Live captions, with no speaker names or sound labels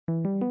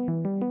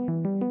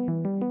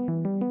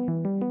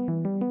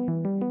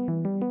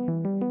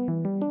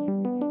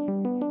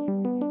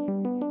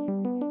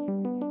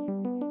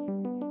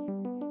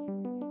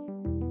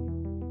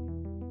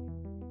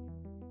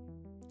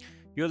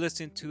You're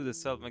listening to the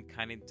Sullivan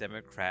County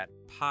Democrat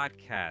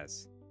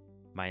podcast.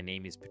 My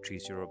name is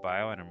Patricio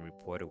Robayo and I'm a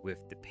reporter with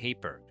The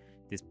Paper.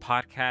 This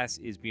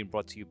podcast is being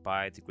brought to you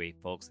by the great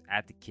folks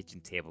at the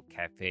Kitchen Table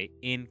Cafe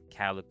in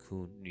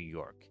Callicoon, New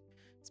York.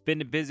 It's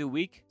been a busy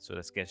week, so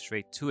let's get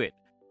straight to it.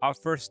 Our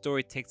first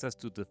story takes us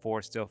to the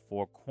Fosterdale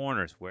Four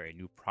Corners, where a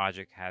new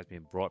project has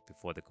been brought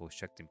before the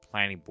Cochecton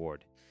Planning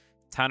Board.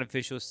 Town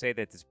officials say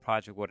that this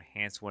project will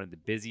enhance one of the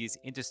busiest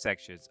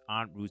intersections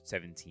on Route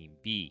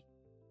 17B.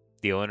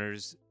 The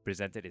owners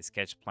presented a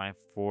sketch plan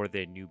for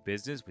their new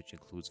business, which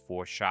includes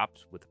 4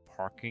 shops with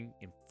parking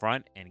in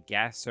front and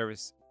gas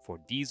service for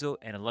diesel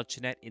and a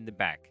luncheonette in the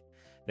back.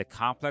 The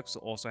complex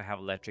will also have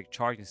electric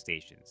charging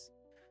stations.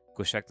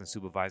 Cochecton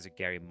Supervisor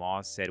Gary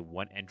Moss said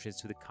one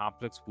entrance to the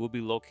complex will be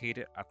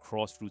located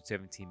across Route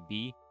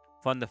 17B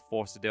from the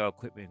Fosterdale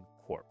Equipment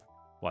Corp.,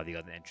 while the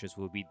other entrance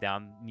will be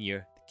down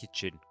near the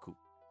kitchen coop.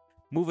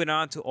 Moving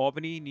on to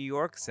Albany, New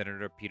York,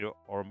 Senator Peter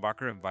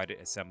Ornbacher invited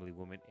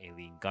Assemblywoman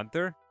Aileen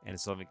Gunther and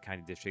Sullivan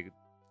County District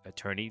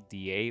Attorney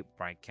DA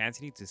Brian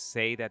Cantony to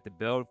say that the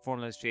bail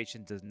reform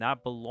legislation does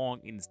not belong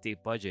in the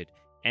state budget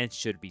and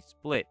should be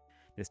split.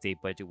 The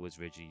state budget was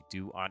originally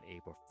due on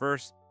April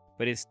 1st,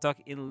 but is stuck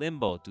in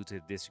limbo due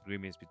to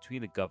disagreements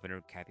between the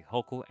governor, Kathy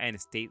Hochul, and the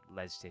state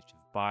legislative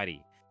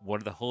body. One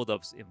of the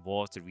holdups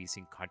involves the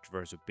recent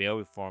controversial bail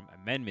reform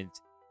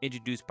amendments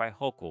introduced by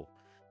Hochul.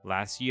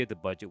 Last year, the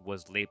budget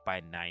was late by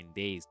 9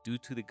 days due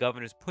to the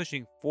governors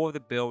pushing for the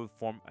bail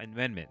reform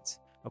amendments.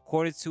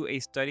 According to a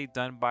study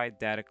done by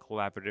Data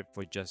Collaborative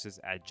for Justice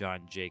at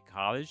John Jay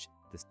College,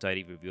 the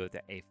study revealed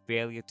that a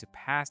failure to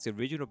pass the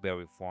original bail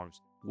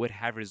reforms would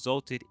have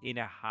resulted in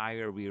a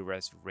higher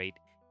rearrest rate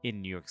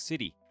in New York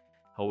City.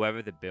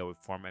 However, the bail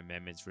reform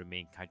amendments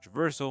remain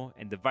controversial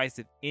and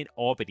divisive in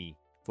Albany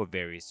for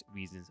various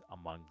reasons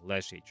among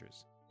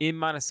legislators. In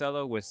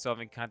Monticello, where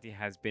Sullivan County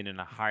has been in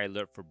a high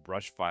alert for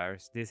brush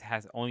fires, this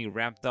has only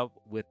ramped up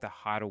with the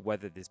hotter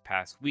weather this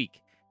past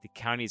week. The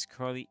county is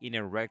currently in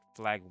a red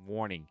flag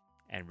warning,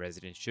 and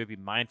residents should be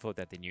mindful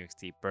that the New York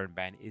State burn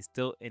ban is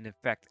still in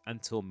effect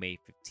until May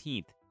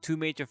 15th. 2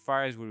 major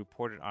fires were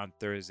reported on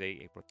Thursday,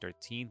 April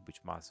 13th,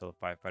 which Monticello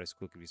firefighters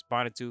quickly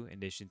responded to. In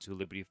addition to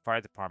Liberty Fire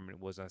Department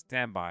was on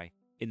standby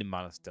in the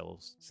Monticello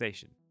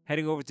station.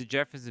 Heading over to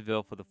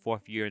Jeffersonville for the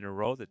 4th year in a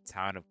row, the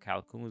town of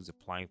Callicoon is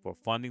applying for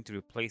funding to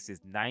replace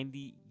its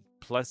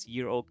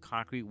 90-plus-year-old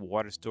concrete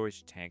water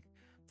storage tank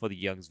for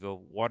the Youngsville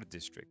Water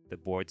District. The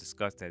board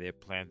discussed that their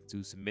plan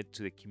to submit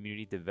to the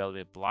Community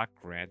Development Block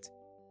Grant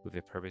with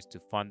a purpose to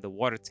fund the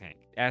water tank.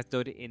 As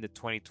noted in the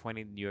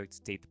 2020 New York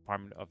State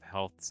Department of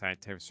Health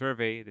Sanitary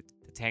Survey, the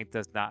tank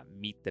does not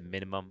meet the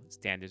minimum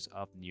standards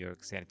of New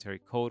York Sanitary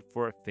Code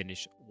for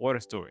finished water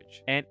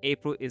storage. And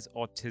April is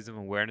Autism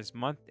Awareness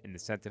Month, and the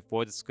Center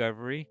for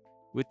Discovery,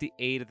 with the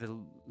aid of the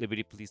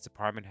Liberty Police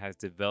Department, has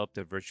developed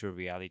a virtual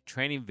reality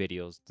training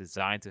videos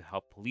designed to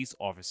help police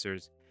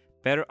officers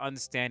better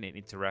understand and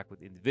interact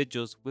with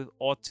individuals with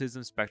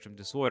Autism Spectrum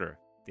Disorder.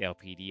 The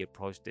LPD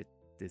approached the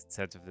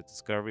Center for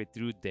Discovery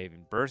through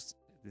David Burst,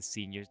 the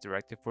Senior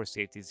Director for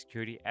Safety and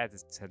Security at the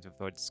Center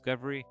for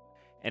Discovery,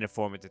 and a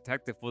former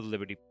detective for the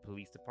Liberty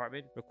Police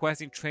Department,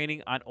 requesting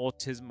training on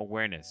autism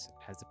awareness,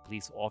 as the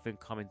police often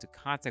come into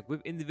contact with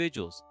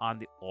individuals on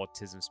the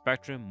autism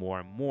spectrum more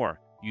and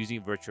more.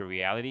 Using virtual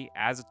reality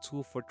as a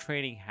tool for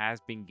training has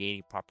been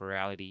gaining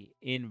popularity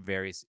in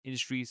various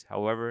industries.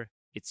 However,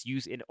 its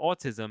use in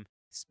autism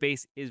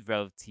space is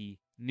relatively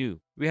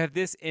new. We have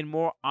this and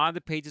more on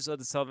the pages of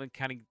the Sullivan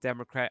County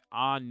Democrat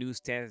on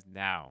newsstands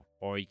now,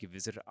 or you can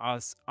visit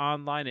us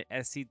online at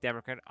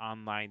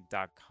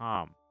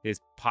scdemocratonline.com. This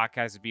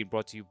podcast is being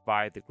brought to you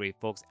by the great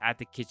folks at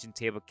the Kitchen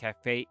Table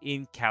Cafe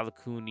in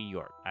Callicoon, New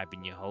York. I've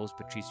been your host,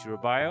 Patricio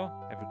Robayo.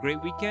 Have a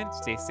great weekend,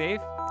 stay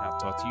safe, and I'll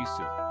talk to you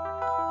soon.